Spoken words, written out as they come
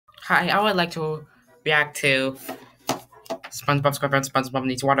Hi, I would like to react to SpongeBob SquarePants. SpongeBob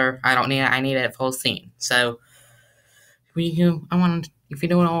needs water. I don't need it. I need it full scene. So, if you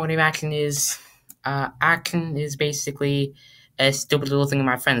don't know what reaction is, action is basically a stupid little thing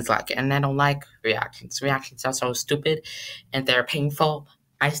my friends like, and I don't like reactions. Reactions are so stupid, and they're painful.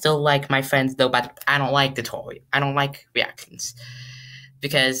 I still like my friends though, but I don't like I don't like reactions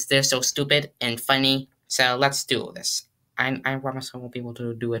because they're so stupid and funny. So let's do this. I promise I won't be able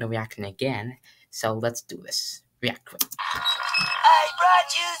to do a reaction again. So let's do this. React quick. I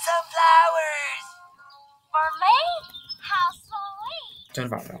brought you some flowers. For me? How sweet. Don't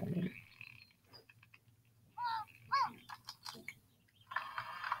bother me.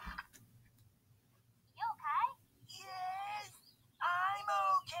 You okay? Yes, I'm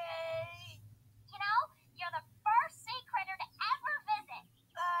okay. You know, you're the first sea critter to ever visit.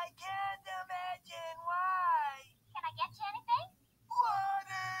 I can't imagine why. Can I get you anything?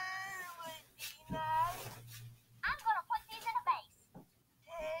 Water would be nice. I'm gonna put these in a vase.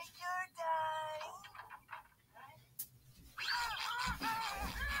 Take your time.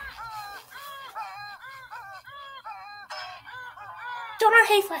 Do not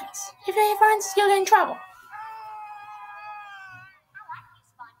hate friends. If you hate friends, you'll get in trouble. I like you,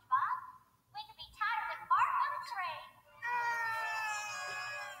 SpongeBob. We could be tighter than bark on a tree.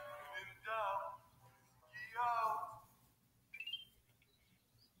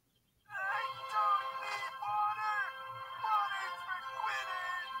 I don't need water. Water's for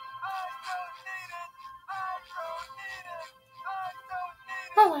quitters. I don't need it. I don't need it. I don't need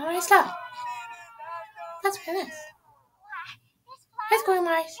it. Oh, I stop. That's That's for this. Why, Let's go to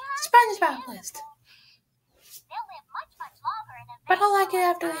my SpongeBob list. they'll live much, much longer in a vase. But I'll like it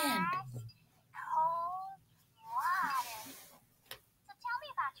after the full of end. ice, cold water. So tell me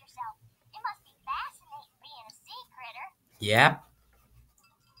about yourself. It must be fascinating being a sea critter. Yep.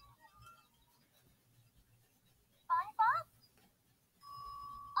 SpongeBob?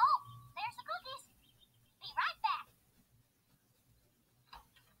 Oh, there's the cookies. Be right back.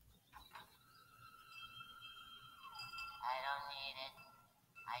 I don't need it.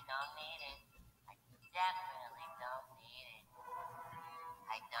 I don't need it. I definitely don't need it.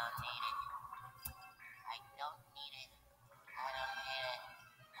 I don't need it. I don't need it. I don't need it.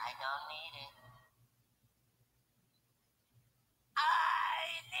 I don't need it.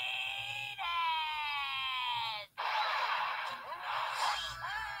 I need it!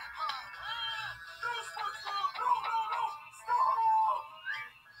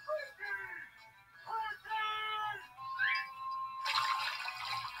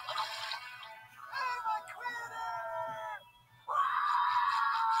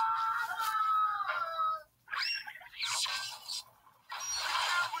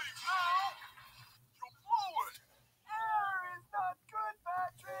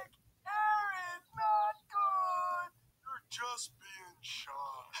 Just being shy.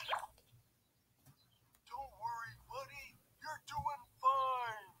 Don't worry, buddy. You're doing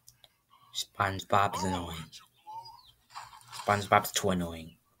fine. SpongeBob's annoying. Let you float. SpongeBob's too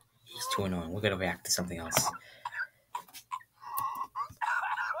annoying. He's too annoying. We're gonna react to something else.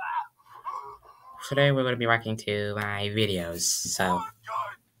 Today we're gonna be reacting to my videos. So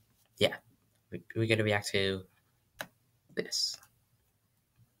yeah, we're gonna react to this.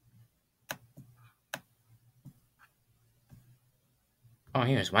 Oh,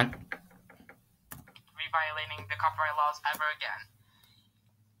 here's one. Re-violating the copyright laws ever again.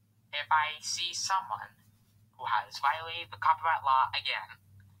 If I see someone who has violated the copyright law again,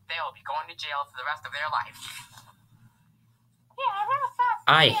 they'll be going to jail for the rest of their life. Yeah, real fast.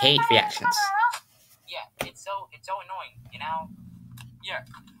 I hate reactions. Yeah, it's so annoying, you know? Yeah.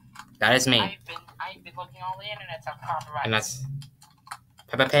 That is me. I've been looking all the internet on copyright. And that's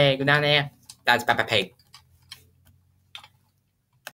Peppa Pig down there. That's Peppa Pig.